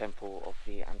this is the temple of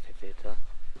the amphitheatre,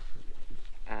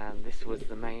 and this was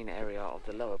the main area of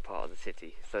the lower part of the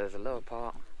city. So there's a lower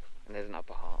part and there's an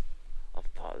upper part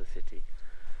of the city,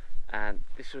 and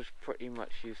this was pretty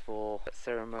much used for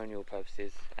ceremonial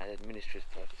purposes and administrative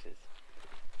purposes.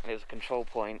 And it was a control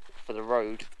point for the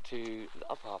road to the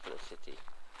upper half of the city.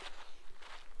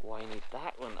 Why you need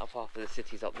that when the upper half of the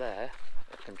city's up there?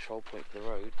 A control point for the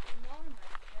road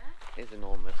is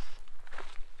enormous.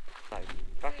 So,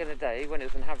 back in the day when it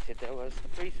was inhabited, there was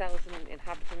 3,000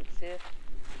 inhabitants here,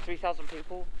 3,000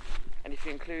 people, and if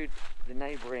you include the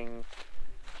neighbouring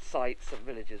sites of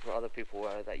villages where other people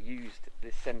were that used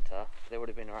this centre, there would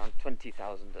have been around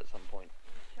 20,000 at some point.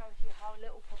 It shows you how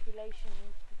little population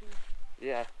needs to be.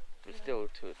 Yeah, but still,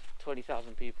 to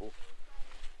 20,000 people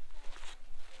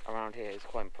around here is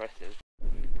quite impressive.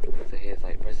 So here's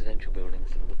like residential buildings.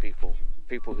 The people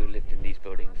who lived in these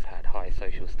buildings had high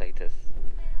social status,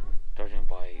 judging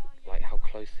by like how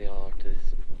close they are to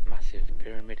this massive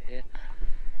pyramid here.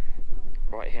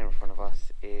 Right here in front of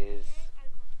us is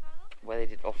where they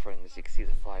did offerings. You can see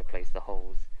the fireplace, the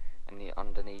holes, and the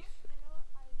underneath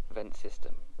vent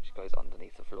system which goes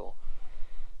underneath the floor.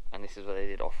 And this is where they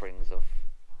did offerings of,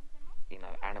 you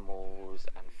know, animals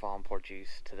and farm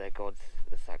produce to their gods,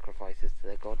 the sacrifices to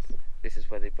their gods. This is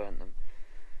where they burnt them,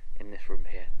 in this room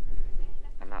here,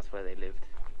 and that's where they lived.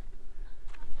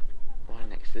 Right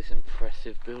next to this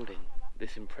impressive building,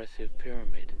 this impressive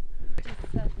pyramid. It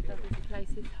says that this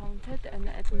place is haunted, and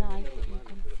at night you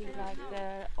can see like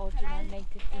the original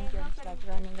native Indians like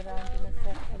running around in a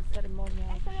circle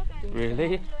ceremonial.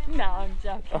 Really? No, I'm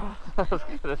joking. Oh, I was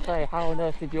going to say, how on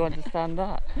earth did you understand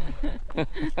that?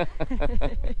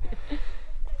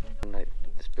 Like,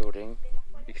 this building,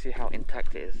 you can see how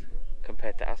intact it is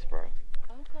compared to Aspero.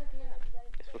 Oh god, yeah.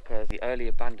 It's because the early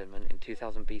abandonment in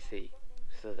 2000 BC,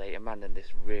 so they abandoned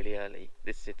this really early,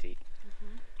 this city,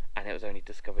 and it was only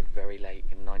discovered very late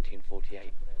in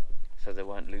 1948, so there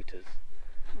weren't looters.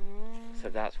 So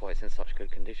that's why it's in such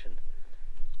good condition.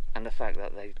 And the fact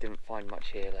that they didn't find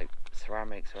much here, like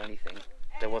ceramics or anything,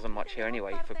 there wasn't much here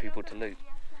anyway for people to loot.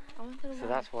 So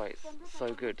that's why it's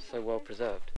so good, so well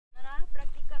preserved.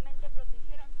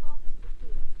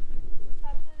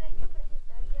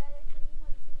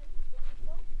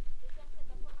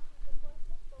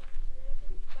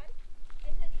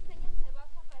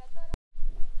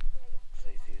 So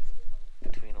you see this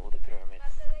between all the pyramids,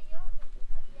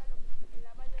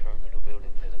 pyramidal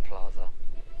buildings, there's a plaza,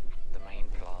 the main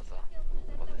plaza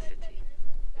of the city.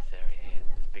 This area here,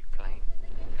 this big plain.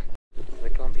 So they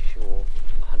can't be sure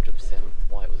 100%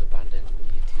 why it was abandoned in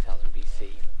the year 2000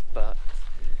 BC,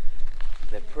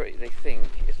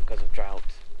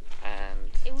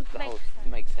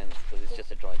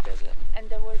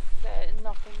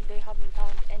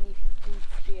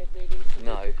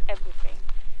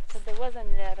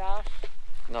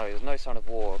 sign of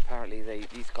war. Apparently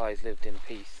these guys lived in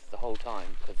peace the whole time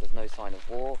because there's no sign of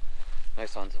war, no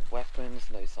signs of weapons,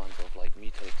 no signs of like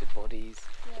mutilated bodies.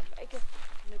 Yeah, I guess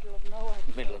middle of nowhere.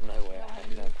 Middle of nowhere, No one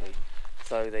exactly. knew them.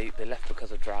 So they left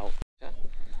because of drought.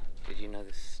 Did you know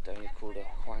this stone is called a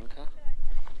huanca?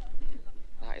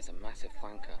 That is a massive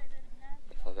huanca,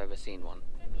 if I've ever seen one.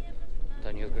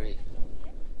 Don't you agree?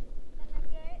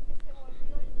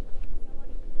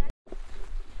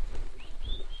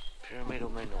 Pyramidal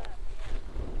Menor.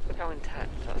 Look how intact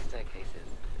that staircase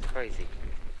is. It's crazy.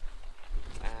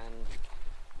 And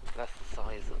that's the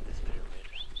size of this pyramid.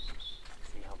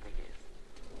 See how big it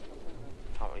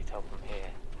is. Can't really tell from here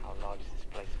how large this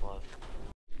place was.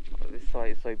 Well, this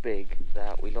site is so big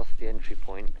that we lost the entry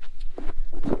point.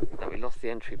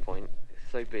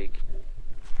 It's so big,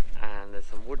 and there's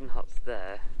some wooden huts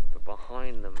there, but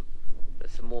behind them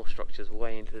there's some more structures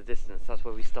way into the distance. That's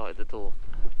where we started the tour.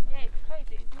 Yeah, it's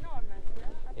crazy. It's enormous.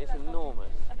 Yeah? It's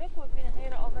enormous. I think we've been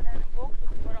here walked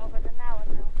for over an hour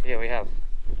now. Yeah, we have.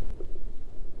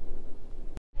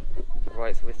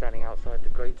 Right, so we're standing outside the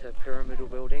Greater Pyramidal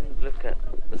Building. Look at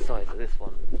the size of this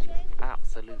one. It's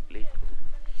absolutely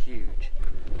huge.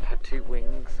 It had 2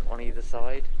 wings on either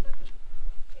side.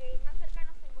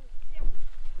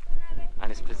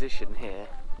 And its position here,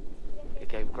 it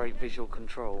gave great visual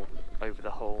control over the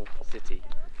whole city.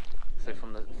 So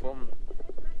from this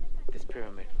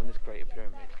pyramid, from this Greater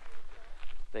Pyramid,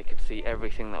 they could see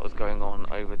everything that was going on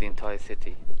over the entire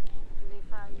city. They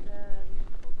found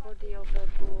the body of a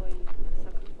boy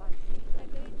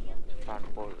sacrificed. Found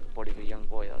the body of a young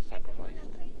boy that was sacrificed.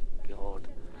 God.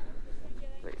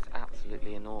 But it's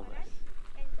absolutely enormous.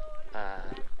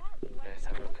 Let's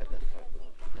have a look at the photo.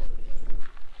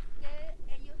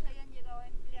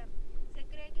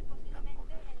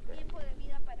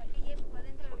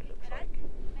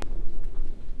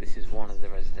 This is one of the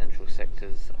residential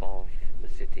sectors of the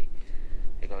city.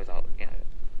 It goes out, you know,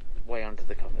 way under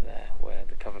the cover there. Where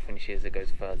the cover finishes, it goes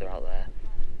further out there.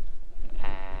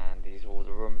 And these are all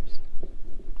the rooms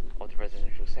of the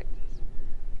residential sectors.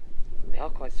 They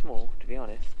are quite small, to be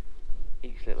honest.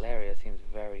 Each little area seems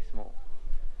very small.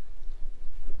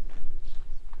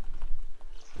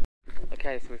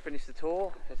 Okay, so we finished the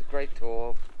tour. It was a great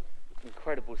tour.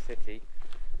 Incredible city.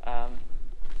 I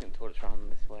think the toilets are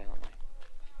around this way, aren't they?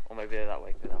 Or maybe they're that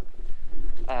way,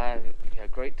 yeah,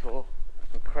 great tour.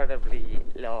 Incredibly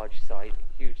large site,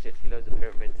 huge city, loads of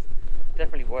pyramids.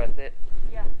 Definitely worth it.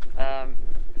 Yeah.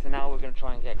 So now we're going to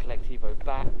try and get Colectivo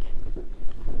back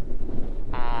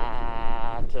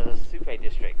to the Supe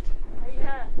district.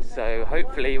 Yeah. So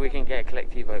hopefully we can get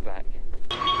Colectivo back.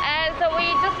 So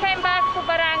we just came back to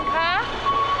Barranca.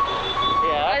 I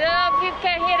Yeah. don't know if you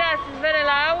can hear us, it's very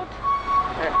loud.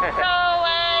 So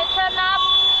turn up.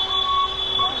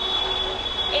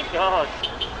 It God.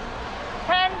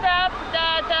 turned up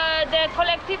that the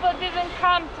colectivo didn't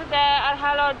come to the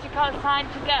archaeological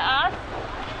site to get us.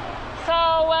 So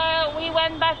we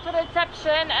went back to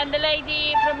reception, and the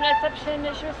lady from reception,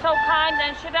 she was so kind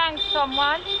and she rang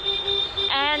someone,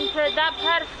 and that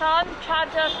person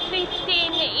charged us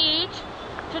 15 each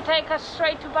to take us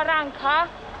straight to Barranca.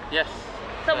 Yes.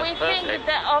 So we think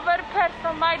the other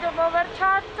person might have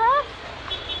overcharged us.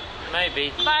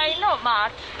 Maybe. By not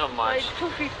much. Not much. By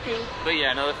 250. But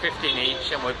yeah, another 15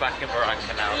 each, and we're back in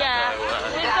Barranca now. Yeah. So,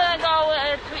 We're gonna go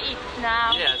to eat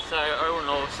now. yeah, so all in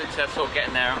all, successful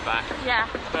getting there and back. Yeah.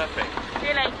 Perfect. See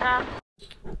you later.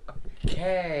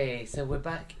 Okay, so we're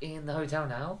back in the hotel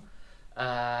now.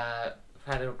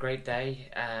 We've had a great day,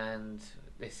 and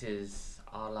this is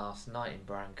our last night in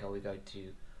Barranca. We go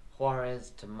to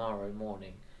Juarez tomorrow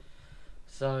morning.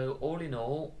 So all in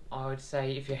all, I would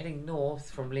say if you're heading north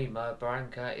from Lima,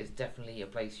 Barranca is definitely a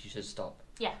place you should stop.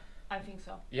 Yeah, I think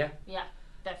so. Yeah? Yeah,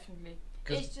 definitely.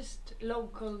 It's just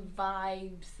local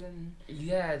vibes and...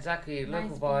 Yeah, exactly.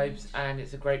 Nice Local vibes, beach. and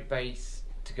it's a great base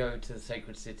to go to the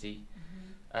sacred city,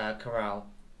 Caral,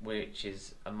 which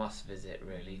is a must visit,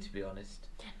 really, to be honest.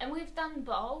 And we've done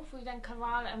both. We've done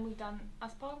Caral and we've done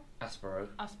Aspero.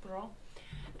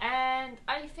 And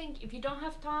I think if you don't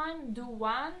have time, do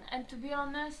one. And to be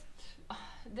honest,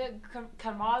 the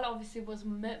Caral obviously was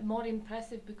more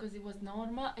impressive because it was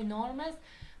enormous.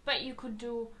 But you could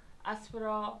do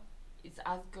Aspero. It's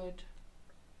as good,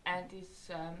 and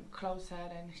it's closer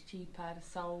and cheaper.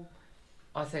 So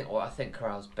I think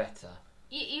Caral's better.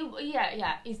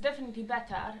 yeah, it's definitely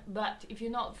better. But if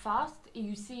you're not fast,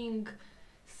 you're seeing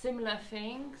similar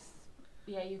things.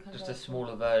 Yeah, you can. Just go a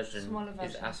smaller version. Smaller version.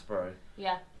 Is Aspero.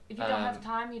 Yeah, if you don't have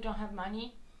time, you don't have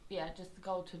money. Yeah, just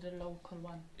go to the local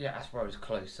one. Yeah, Aspero is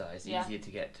closer. It's easier to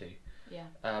get to.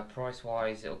 Yeah. Price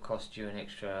wise, it'll cost you an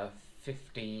extra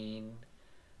 15,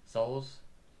 sols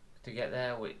to get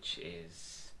there, which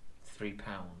is £3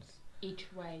 Each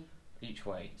way. each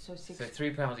way. So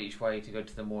 £3 each way to go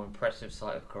to the more impressive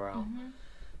site of Caral.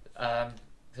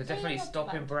 So definitely not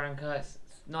stop in bad. Barranca. It's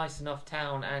a nice enough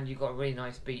town, and you've got a really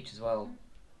nice beach as well.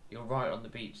 You're right on the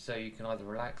beach, so you can either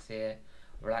relax here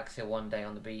one day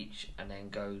on the beach, and then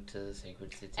go to the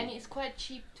sacred city. And it's quite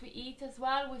cheap to eat as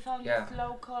well. We found Yeah. this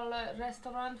local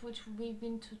restaurant which we've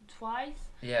been to twice,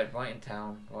 Yeah, right in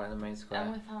town, right in the main square.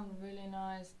 and we found a really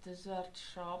nice dessert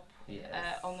shop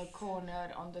Yes. on the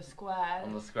corner on the square.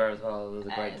 On the square as well, there's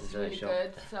a great It's dessert really shop.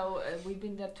 good. So we've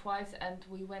been there twice, and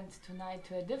we went tonight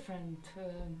to a different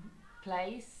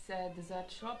place,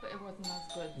 dessert shop. It wasn't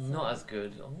as good. So Not as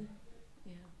good. Oh,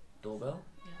 yeah. doorbell.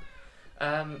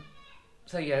 Yeah.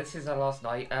 So yeah, this is our last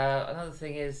night. Another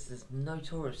thing is there's no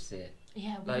tourists here.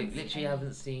 Yeah. We Like didn't see literally any.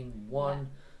 haven't seen one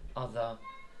other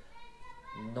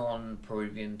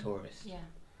non-Peruvian tourist. Yeah.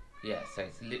 Yeah, so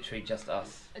it's literally just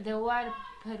us. There were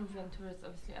Peruvian tourists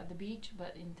obviously at the beach,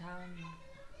 but in town,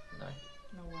 No.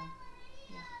 no one.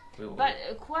 We all- But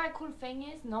a quite cool thing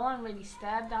is, no one really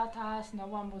stared at us, no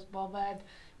one was bothered.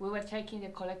 We were taking the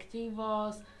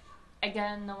collectivos.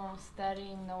 Again, no one was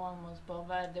staring, no one was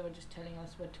bothered. They were just telling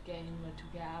us where to get in, where to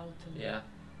get out. And yeah,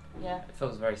 yeah. it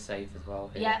feels very safe as well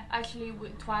here. Yeah, actually,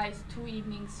 twice, 2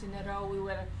 evenings in a row, we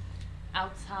were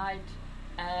outside,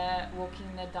 walking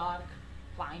in the dark,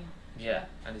 fine. Yeah,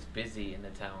 and it's busy in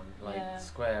the town. Like Yeah. the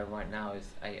square right now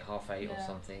is half eight or Yeah.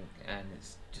 something, and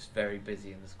it's just very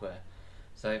busy in the square.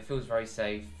 So it feels very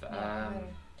safe. Yeah,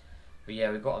 very. But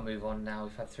yeah, we've got to move on now.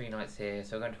 We've had 3 nights here,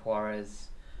 so we're going to Juarez.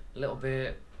 A little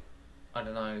bit, I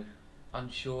don't know,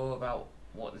 unsure about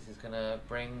what this is going to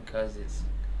bring, because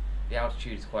the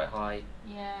altitude is quite high.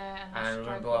 Yeah, And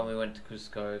remember when we went to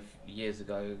Cusco years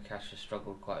ago, Kasia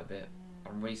struggled quite a bit.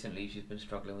 And recently she's been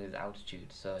struggling with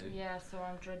altitude, so Yeah, so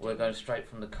I'm dreading. we're going straight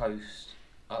from the coast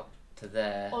up to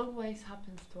there. Always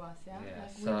happens to us, yeah? Yeah, Like,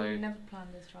 so- we never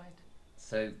planned this right.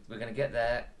 So we're going to get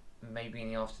there, maybe in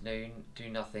the afternoon, do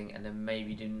nothing, and then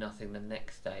maybe do nothing the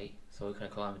next day, so we can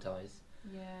acclimatise.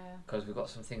 Yeah. Because we've got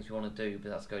some things we want to do, but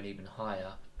that's going even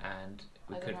higher, and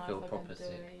we I don't could know feel if I proper can do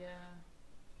sick. it, yeah.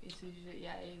 It's usually,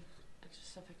 yeah, it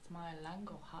just affects my lung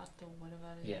or heart or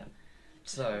whatever. Yeah.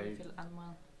 Just So really feel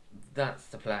unwell. that's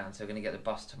the plan. So we're going to get the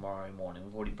bus tomorrow morning.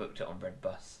 We've already booked it on Red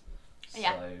Bus.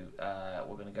 Yeah. So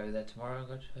we're going to go there tomorrow and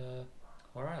go to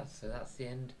Juarez. So that's the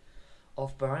end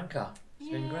of Barranca. It's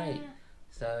been great. Yeah.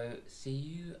 So see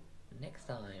you next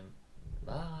time.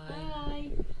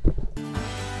 Bye.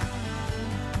 Bye.